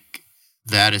think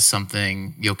that is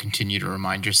something you'll continue to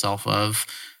remind yourself of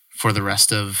for the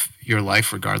rest of your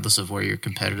life, regardless of where your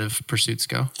competitive pursuits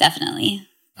go? Definitely.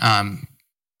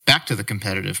 Back to the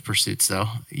competitive pursuits, though.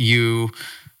 You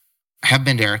have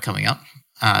Bandera coming up.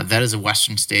 That is a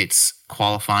Western States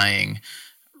qualifying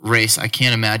race. I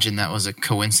can't imagine that was a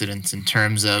coincidence in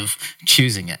terms of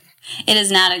choosing it. It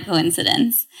is not a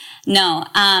coincidence. No.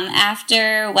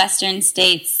 After Western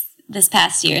States this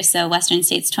past year, so Western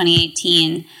States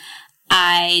 2018,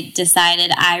 I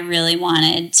decided I really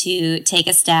wanted to take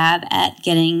a stab at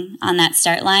getting on that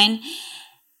start line.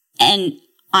 And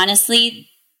honestly,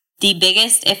 the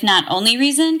biggest, if not only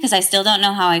reason, because I still don't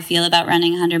know how I feel about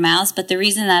running 100 miles, but the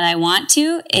reason that I want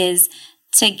to is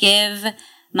to give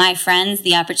my friends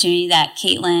the opportunity that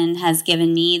Caitlin has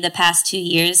given me the past 2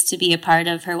 years to be a part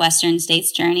of her Western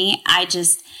States journey. I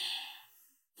just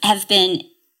have been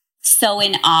so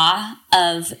in awe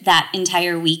of that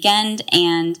entire weekend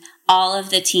and all of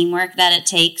the teamwork that it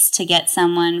takes to get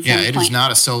someone from it is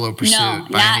not a solo pursuit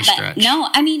by any stretch. No,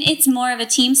 I mean, it's more of a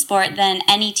team sport than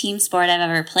any team sport I've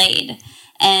ever played,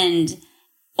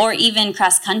 or even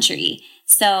cross country.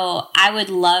 So I would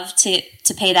love to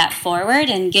pay that forward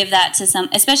and give that to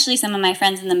especially some of my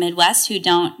friends in the Midwest who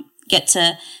don't get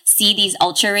to see these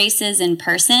ultra races in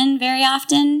person very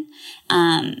often.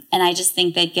 And I just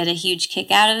think they'd get a huge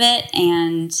kick out of it,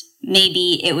 and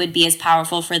maybe it would be as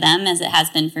powerful for them as it has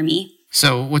been for me.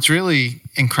 So what's really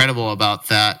incredible about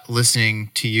that,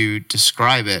 listening to you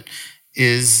describe it,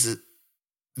 is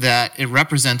that it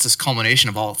represents this culmination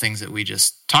of all the things that we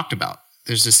just talked about.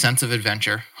 There's this sense of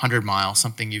adventure, 100 miles,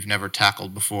 something you've never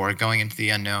tackled before, going into the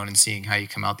unknown and seeing how you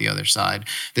come out the other side.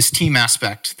 This team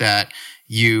aspect that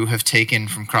you have taken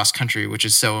from cross country, which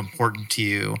is so important to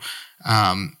you.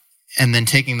 And then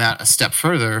taking that a step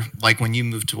further, like when you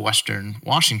moved to Western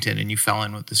Washington and you fell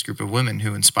in with this group of women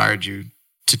who inspired you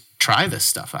to try this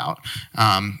stuff out,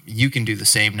 you can do the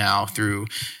same now through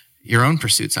your own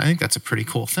pursuits. I think that's a pretty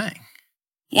cool thing.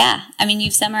 Yeah. I mean,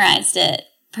 you've summarized it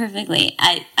perfectly.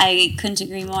 I couldn't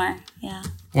agree more. Yeah.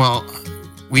 Well,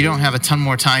 we don't have a ton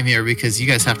more time here because you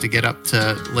guys have to get up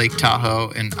to Lake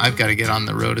Tahoe and I've got to get on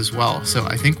the road as well. So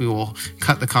I think we will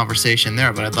cut the conversation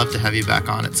there, but I'd love to have you back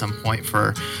on at some point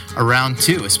for a round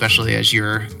 2, especially as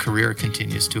your career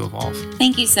continues to evolve.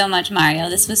 Thank you so much, Mario.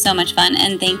 This was so much fun.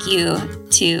 And thank you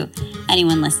to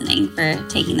anyone listening for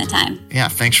taking the time. Yeah,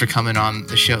 thanks for coming on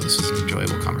the show. This was an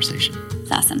enjoyable conversation.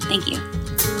 It's awesome. Thank you.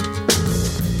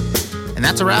 And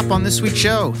that's a wrap on this week's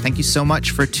show. Thank you so much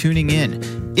for tuning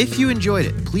in. If you enjoyed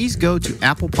it, please go to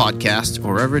Apple Podcasts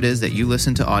or wherever it is that you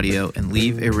listen to audio and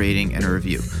leave a rating and a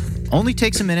review. Only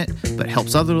takes a minute, but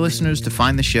helps other listeners to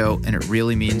find the show, and it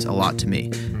really means a lot to me.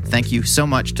 Thank you so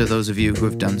much to those of you who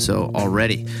have done so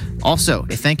already. Also,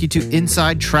 a thank you to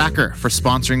Inside Tracker for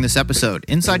sponsoring this episode.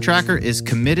 Inside Tracker is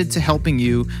committed to helping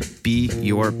you be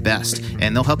your best,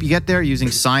 and they'll help you get there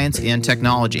using science and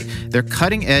technology. Their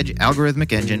cutting-edge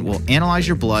algorithmic engine will analyze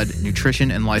your blood,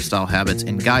 nutrition, and lifestyle habits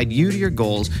and guide you to your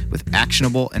goals with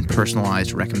actionable and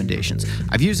personalized recommendations.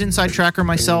 I've used Inside Tracker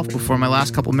myself before my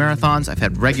last couple marathons. I've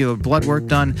had regular blood work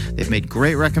done. They've made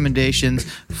great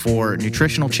recommendations for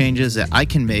nutritional changes that I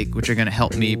can make, which are going to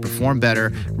help me perform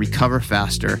better, recover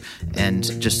faster, and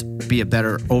just be a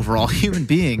better overall human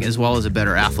being as well as a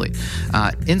better athlete.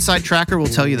 Inside Tracker will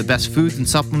tell you the best foods and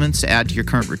supplements to add to your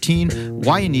current routine,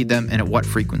 why you need them, and at what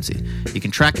frequency. You can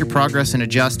track your progress and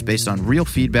adjust based on real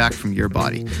feedback from your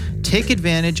body. Take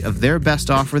advantage of their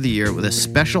best offer of the year with a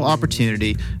special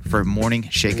opportunity for Morning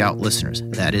Shakeout listeners.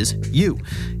 That is you.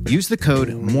 Use the code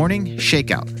Morning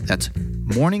Shakeout. That's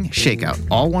Morning Shakeout,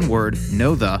 all one word,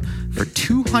 no the, for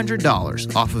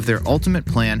 $200 off of their ultimate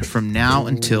plan from now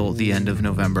until the end of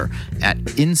November at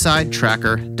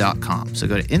InsideTracker.com. So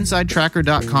go to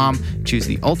InsideTracker.com, choose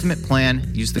the ultimate plan,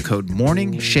 use the code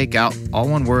Morning Shakeout, all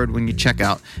one word when you check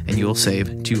out, and you will save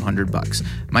 $200.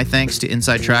 My thanks to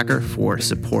Inside Tracker for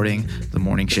supporting the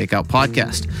Morning Shakeout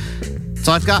podcast. That's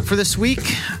all I've got for this week.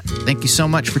 Thank you so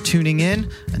much for tuning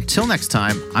in. Until next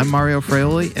time, I'm Mario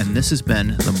Fraioli, and this has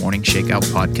been the Morning Shakeout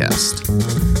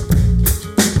Podcast.